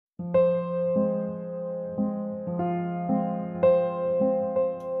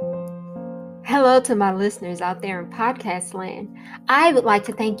Hello to my listeners out there in podcast land. I would like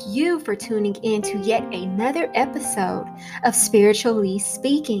to thank you for tuning in to yet another episode of Spiritually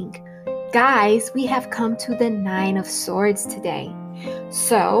Speaking. Guys, we have come to the Nine of Swords today.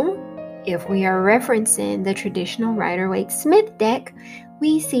 So, if we are referencing the traditional Rider-Waite-Smith deck,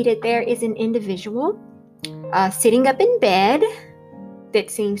 we see that there is an individual sitting up in bed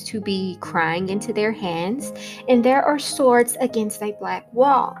that seems to be crying into their hands, and there are swords against a black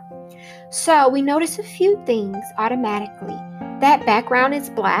wall. So we notice a few things automatically. That background is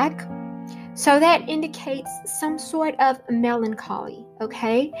black, so that indicates some sort of melancholy,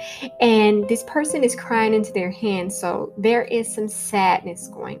 okay? And this person is crying into their hands, so there is some sadness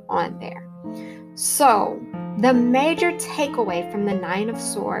going on there. So the major takeaway from the Nine of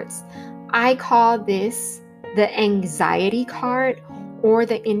Swords, I call this the anxiety card or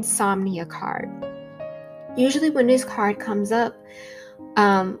the insomnia card. Usually when this card comes up,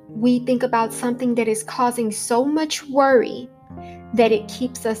 we think about something that is causing so much worry that it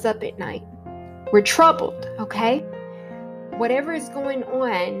keeps us up at night. We're troubled, okay? Whatever is going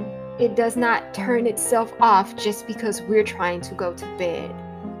on, it does not turn itself off just because we're trying to go to bed.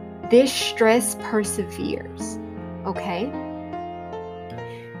 This stress perseveres, okay?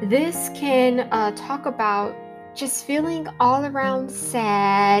 This can talk about just feeling all around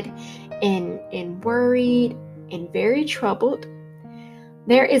sad and worried and very troubled.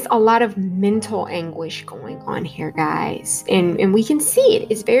 There is a lot of mental anguish going on here, guys. And we can see it.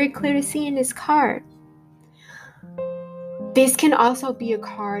 It's very clear to see in this card. This can also be a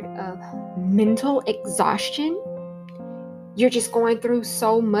card of mental exhaustion. You're just going through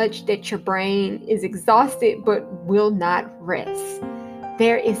so much that your brain is exhausted but will not rest.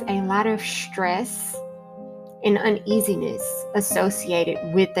 There is a lot of stress and uneasiness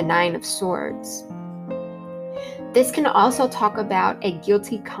associated with the Nine of Swords. This can also talk about a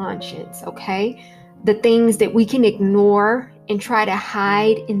guilty conscience, okay? The things that we can ignore and try to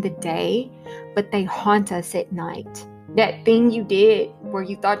hide in the day, but they haunt us at night. That thing you did where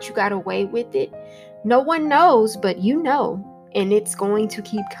you thought you got away with it, no one knows, but you know, and it's going to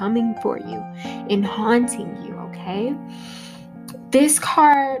keep coming for you and haunting you, okay? This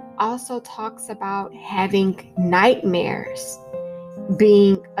card also talks about having nightmares,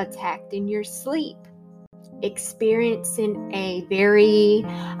 being attacked in your sleep, experiencing a very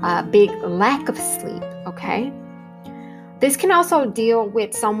big lack of sleep, okay? This can also deal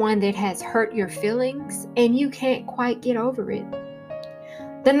with someone that has hurt your feelings and you can't quite get over it.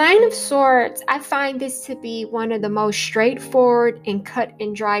 The Nine of Swords, I find this to be one of the most straightforward and cut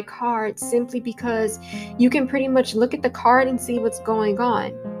and dry cards simply because you can pretty much look at the card and see what's going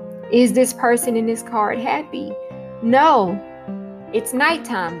on. Is this person in this card happy? No. It's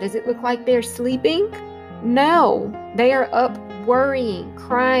nighttime. Does it look like they're sleeping? No. They are up worrying,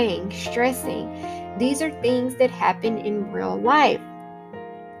 crying, stressing. These are things that happen in real life.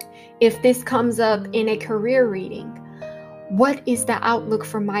 If this comes up in a career reading, what is the outlook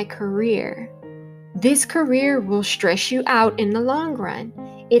for my career? This career will stress you out in the long run.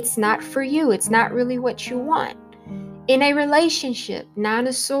 It's not for you. It's not really what you want. In a relationship, Nine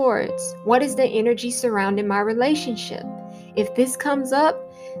of Swords, what is the energy surrounding my relationship? If this comes up,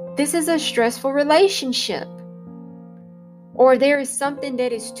 this is a stressful relationship. Or there is something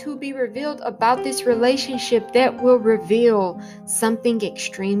that is to be revealed about this relationship that will reveal something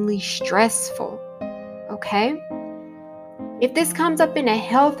extremely stressful. Okay? If this comes up in a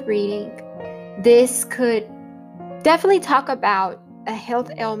health reading, this could definitely talk about a health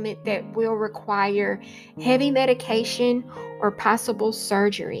ailment that will require heavy medication or possible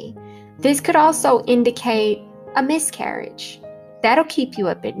surgery. This could also indicate a miscarriage. That'll keep you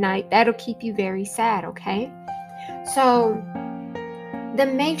up at night. That'll keep you very sad, okay? So, the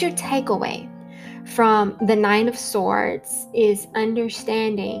major takeaway from the Nine of Swords is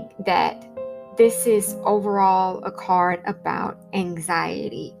understanding that this is overall a card about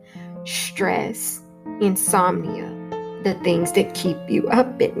anxiety, stress, insomnia, the things that keep you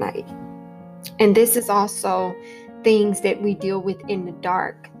up at night. And this is also things that we deal with in the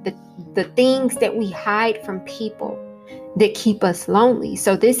dark, the things that we hide from people that keep us lonely.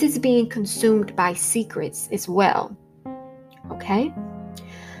 So this is being consumed by secrets as well. Okay?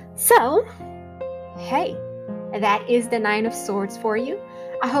 So, hey, that is the Nine of Swords for you.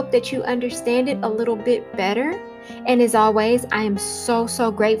 I hope that you understand it a little bit better. And as always, I am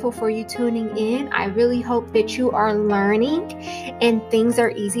so grateful for you tuning in. I really hope that you are learning and things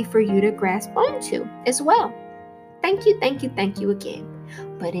are easy for you to grasp onto as well. Thank you again.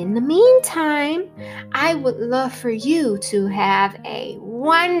 But in the meantime, I would love for you to have a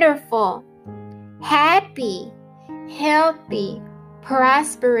wonderful, happy, healthy,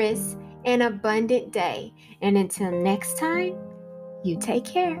 prosperous, an abundant day. And until next time, you take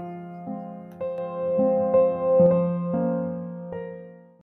care.